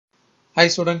Hi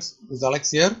students, this is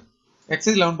Alex here.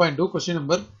 Exercise 11.2 question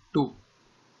number 2.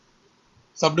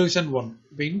 Subdivision 1.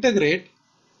 இப்போ integrate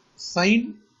sin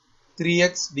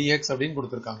 3x dx அப்படின்னு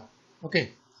கொடுத்திருக்காங்க. Okay.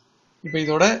 இப்போ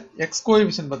இதோட x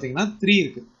coefficient பாத்தீங்கன்னா 3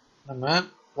 இருக்கு. நம்ம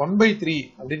 1/3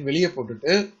 அப்படின்னு வெளியே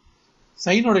போட்டுட்டு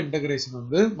sin ஓட integration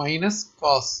வந்து minus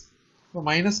cos. இப்போ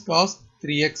minus cos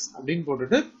 3x அப்படின்னு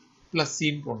போட்டுட்டு plus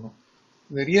c ன்னு போடணும்.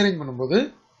 இதை rearrange பண்ணும்போது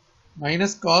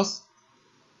minus cos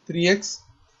 3x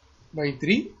by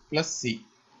 3 plus c.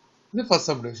 This is the first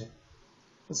subdivision.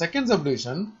 The second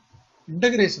subdivision,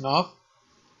 integration of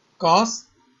cos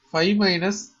 5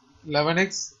 minus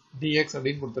 11x dx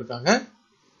அப்படின்னு கொடுத்திருக்காங்க.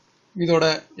 இதோட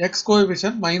x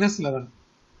coefficient minus 11.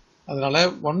 அதனால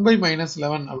 1 by minus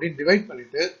 11 அப்படின்னு divide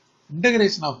பண்ணிட்டு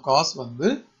integration of cos வந்து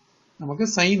நமக்கு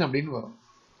sin அப்படின்னு வரும்.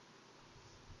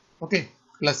 Okay,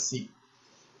 plus c.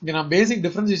 இங்க நான் basic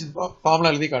differentiation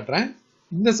formula எழுதி காட்டுறேன்.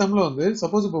 இந்த சம்ல வந்து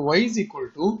suppose இப்போ y is equal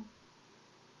to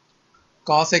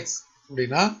cos x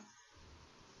அப்படின்னா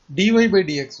dy by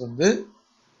dx வந்து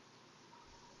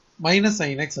minus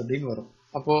sin x அப்படின்னு வரும்.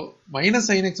 அப்போ minus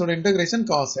sin x ஓட integration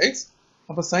cos x,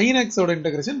 அப்போ sin x ஓட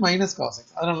integration minus cos x.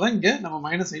 அதனால தான் இங்க நம்ம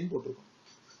minus sin போட்டிருக்கோம்.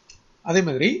 அதே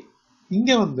மாதிரி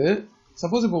இங்க வந்து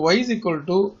suppose இப்போ y is equal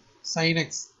to sin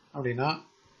x அப்படின்னா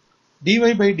dy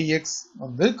by dx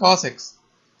வந்து cos x.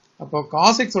 அப்போ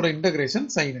cos x ஓட integration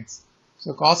sin x. So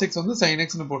cos x வந்து sin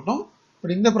x னு போட்டோம்.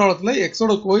 பட் இந்த ப்ராப்ளத்துல x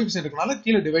ஓட கோஎஃபிஷியன்ட் இருக்கனால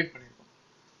கீழே டிவைட் பண்ணிருக்கோம்.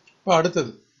 இப்போ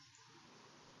அடுத்தது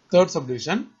third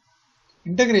subdivision,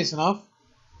 integration of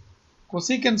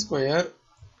cosecant square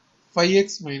 5x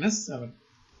minus 7.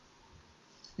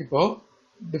 இப்போ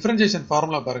differentiation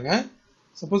formula பாருங்க.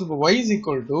 Suppose இப்போ y is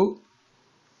equal to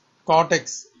cot x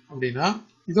அப்படின்னா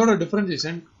இதோட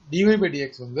differentiation dy by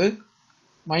dx வந்து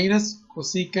minus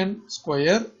cosecant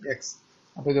square x.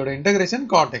 அப்போ இதோட integration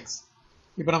cot x.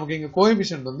 இப்போ நமக்கு இங்க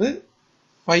கோஎஃபிஷியன்ட் வந்து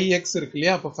 5x இருக்கு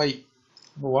இல்லையா, அப்போ 5.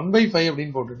 இப்போ 1/5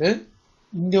 அப்படின்னு போட்டுட்டு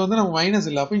இங்க வந்து நம்ம மைனஸ்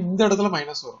இல்லை, அப்போ இந்த இடத்துல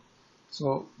மைனஸ் வரும். So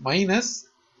minus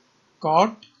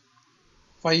cot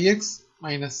 5x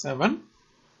minus 7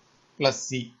 plus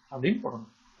c அப்படின்னு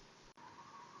போடணும்.